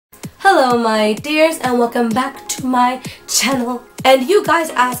Hello my dears and welcome back to my channel. And you guys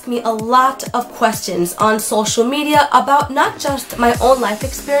ask me a lot of questions on social media about not just my own life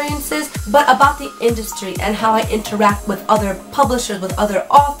experiences, but about the industry and how I interact with other publishers, with other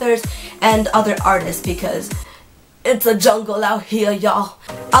authors, and other artists, because it's a jungle out here, y'all.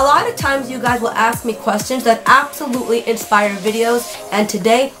 A lot of times you guys will ask me questions that absolutely inspire videos, and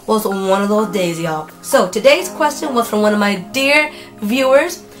today was one of those days, y'all. So today's question was from one of my dear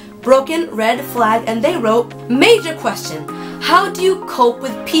viewers, Broken Red Flag, and they wrote, major question, how do you cope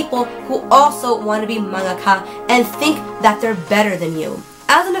with people who also want to be mangaka and think that they're better than you?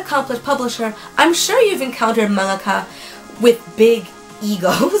 As an accomplished publisher, I'm sure you've encountered mangaka with big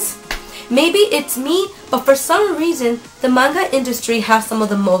egos. Maybe it's me, but for some reason, the manga industry has some of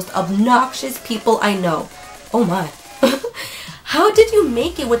the most obnoxious people I know. Oh my. How did you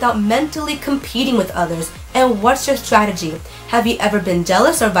make it without mentally competing with others? And what's your strategy? Have you ever been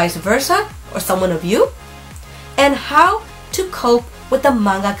jealous or vice versa? Or someone of you? And how to cope with the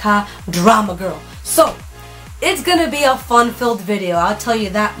mangaka drama girl. So, it's gonna be a fun-filled video, I'll tell you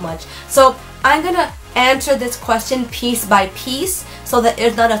that much. So, I'm gonna answer this question piece by piece so that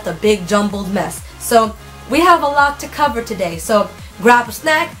it's not just a big jumbled mess. So, we have a lot to cover today. So, grab a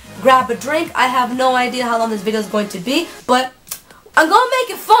snack, grab a drink. I have no idea how long this video is going to be, but I'm gonna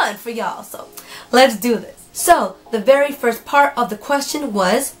make it fun for y'all, so let's do this. So, the very first part of the question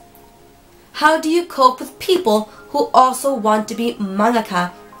was, how do you cope with people who also want to be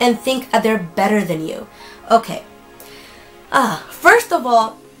mangaka and think that they're better than you? Okay. First of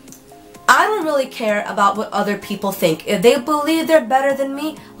all, I don't really care about what other people think. If they believe they're better than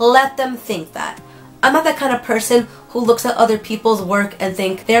me, let them think that. I'm not that kind of person who looks at other people's work and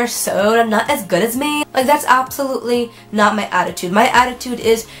think they're so not as good as me. Like, that's absolutely not my attitude. My attitude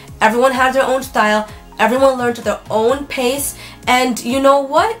is everyone has their own style, everyone learns at their own pace, and you know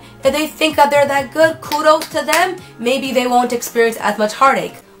what? If they think that they're that good, kudos to them. Maybe they won't experience as much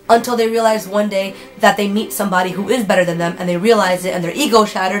heartache until they realize one day that they meet somebody who is better than them and they realize it and their ego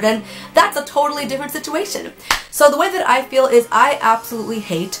shattered, and that's a totally different situation. So the way that I feel is I absolutely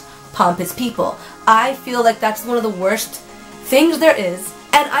hate pompous people. I feel like that's one of the worst things there is,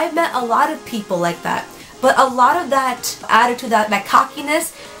 and I've met a lot of people like that. But a lot of that attitude, that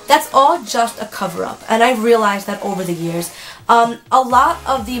cockiness, that's all just a cover-up, and I've realized that over the years. A lot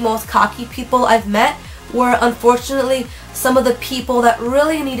of the most cocky people I've met were unfortunately some of the people that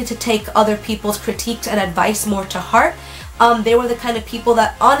really needed to take other people's critiques and advice more to heart. They were the kind of people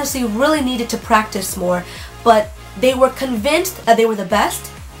that honestly really needed to practice more, but they were convinced that they were the best,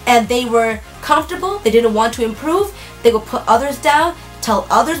 and they were comfortable, they didn't want to improve, they would put others down, tell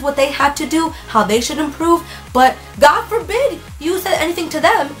others what they had to do, how they should improve, but God forbid you said anything to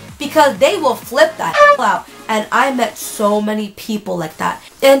them, because they will flip that out. And I met so many people like that.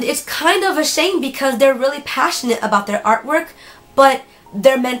 And it's kind of a shame because they're really passionate about their artwork, but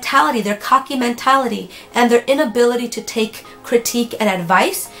their mentality, their cocky mentality, and their inability to take critique and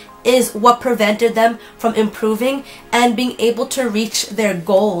advice is what prevented them from improving and being able to reach their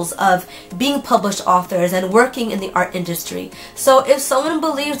goals of being published authors and working in the art industry. So if someone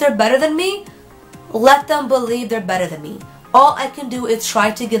believes they're better than me, let them believe they're better than me. All I can do is try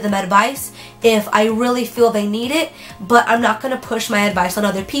to give them advice if I really feel they need it, but I'm not going to push my advice on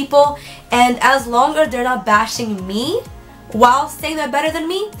other people. And as long as they're not bashing me while saying they're better than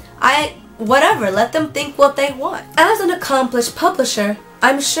me, whatever, let them think what they want. As an accomplished publisher,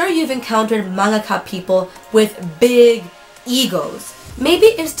 I'm sure you've encountered mangaka people with big egos. Maybe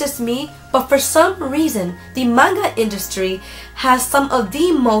it's just me, but for some reason, the manga industry has some of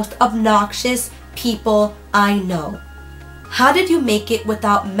the most obnoxious people I know. How did you make it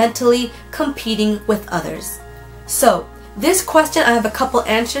without mentally competing with others? So, this question I have a couple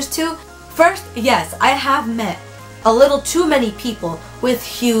answers to. First, yes, I have met a little too many people with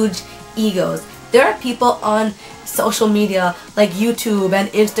huge egos. There are people on social media like YouTube and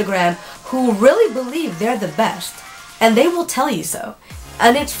Instagram who really believe they're the best, and they will tell you so,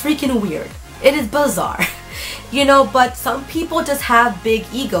 and it's freaking weird. It is bizarre. You know, but some people just have big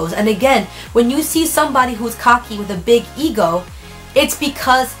egos, and again, when you see somebody who's cocky with a big ego, it's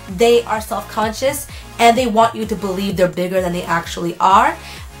because they are self-conscious and they want you to believe they're bigger than they actually are.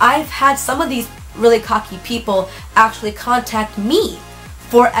 I've had some of these really cocky people actually contact me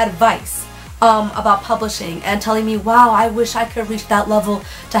for advice about publishing and telling me, wow, I wish I could reach that level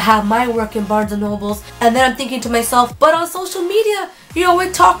to have my work in Barnes & Nobles. And then I'm thinking to myself, but on social media, you know,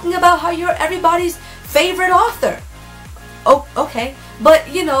 we're talking about how you're everybody's favorite author. Oh, okay. But,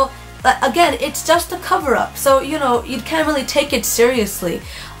 you know, again, it's just a cover-up. So, you know, you can't really take it seriously.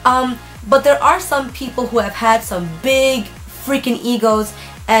 But there are some people who have had some big freaking egos,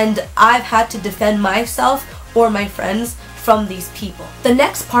 and I've had to defend myself or my friends from these people. The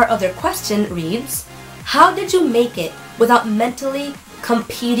next part of their question reads, how did you make it without mentally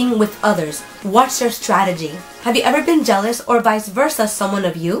competing with others? What's your strategy? Have you ever been jealous or vice versa someone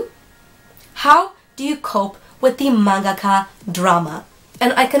of you? How do you cope with the mangaka drama?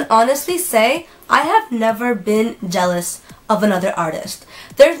 And I can honestly say I have never been jealous of another artist.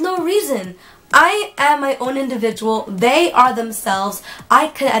 There's no reason. I am my own individual. They are themselves. I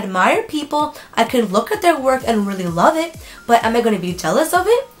can admire people. I can look at their work and really love it. But am I going to be jealous of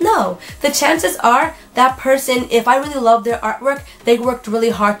it? No. The chances are that person, if I really love their artwork, they worked really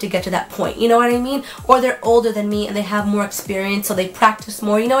hard to get to that point. You know what I mean? Or they're older than me and they have more experience, so they practice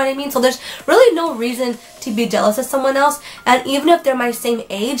more. You know what I mean? So there's really no reason to be jealous of someone else. And even if they're my same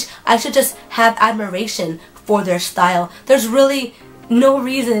age, I should just have admiration for their style. There's really no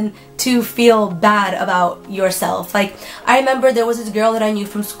reason to feel bad about yourself. Like, I remember there was this girl that I knew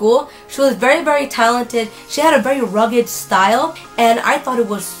from school. She was very, very talented. She had a very rugged style, and I thought it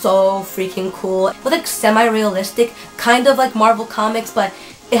was so freaking cool. It was like semi-realistic, kind of like Marvel Comics, but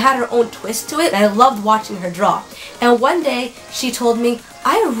it had her own twist to it, and I loved watching her draw. And one day, she told me,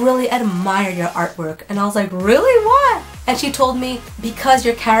 I really admire your artwork. And I was like, really? What? And she told me, because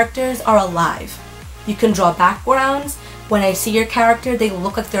your characters are alive. You can draw backgrounds. When I see your character, they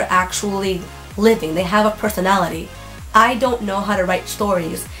look like they're actually living. They have a personality. I don't know how to write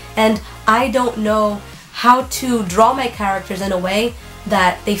stories, and I don't know how to draw my characters in a way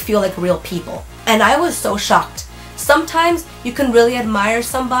that they feel like real people. And I was so shocked. Sometimes you can really admire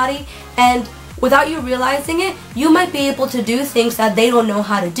somebody, and without you realizing it, you might be able to do things that they don't know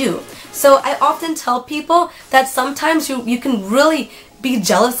how to do. So I often tell people that sometimes you can really be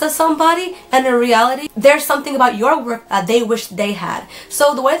jealous of somebody, and in reality there's something about your work that they wish they had.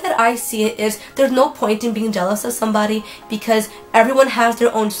 So the way that I see it is, there's no point in being jealous of somebody, because everyone has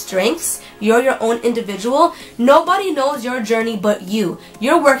their own strengths. You're your own individual. Nobody knows your journey but you.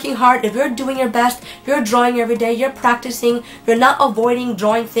 You're working hard. If you're doing your best, you're drawing every day, you're practicing, you're not avoiding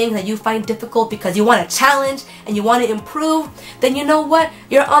drawing things that you find difficult because you want to challenge and you want to improve, then you know what?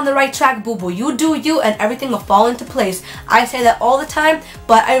 You're on the right track, boo-boo. You do you, and everything will fall into place. I say that all the time,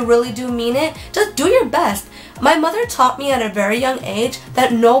 but I really do mean it. Just do your best. My mother taught me at a very young age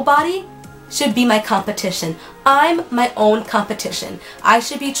that nobody should be my competition. I'm my own competition. I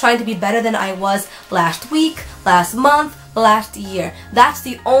should be trying to be better than I was last week, last month, last year. That's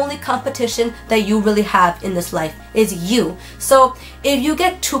the only competition that you really have in this life, is you. So if you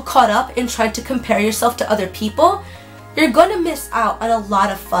get too caught up in trying to compare yourself to other people, you're gonna miss out on a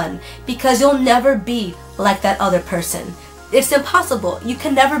lot of fun, because you'll never be like that other person. It's impossible. You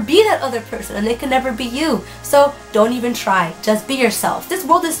can never be that other person, and they can never be you. So don't even try. Just be yourself. This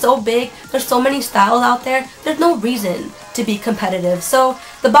world is so big. There's so many styles out there. There's no reason to be competitive. So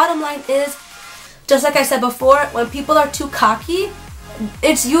the bottom line is, just like I said before, when people are too cocky,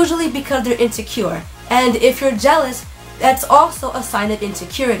 it's usually because they're insecure. And if you're jealous, that's also a sign of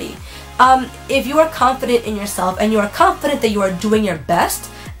insecurity. If you are confident in yourself and you are confident that you are doing your best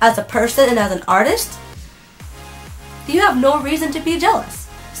as a person and as an artist, you have no reason to be jealous.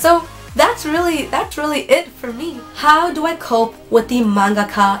 So that's really it for me. How do I cope with the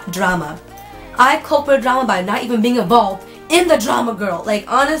mangaka drama? I cope with drama by not even being involved in the drama, girl. Like,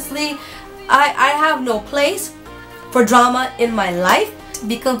 honestly, I have no place for drama in my life, to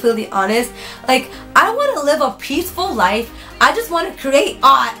be completely honest. Like, I want to live a peaceful life. I just want to create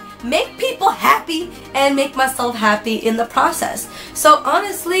art, make people happy, and make myself happy in the process. So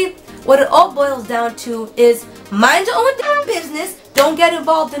honestly, what it all boils down to is, mind your own damn business, don't get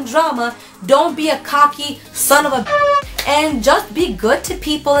involved in drama, don't be a cocky son of a bitch, and just be good to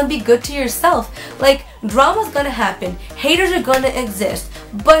people and be good to yourself. Like, drama's gonna happen, haters are gonna exist,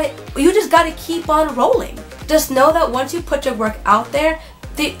 but you just gotta keep on rolling. Just know that once you put your work out there,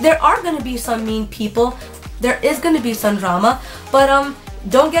 there are gonna be some mean people, there is gonna be some drama, but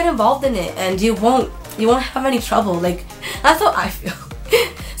don't get involved in it, and you won't have any trouble. Like, that's how I feel.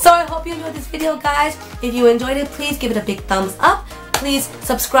 So I hope you enjoyed this video, guys. If you enjoyed it, please give it a big thumbs up. Please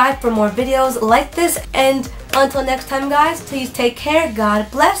subscribe for more videos like this. And until next time, guys, please take care, God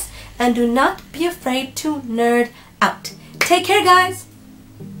bless, and do not be afraid to nerd out. Take care, guys.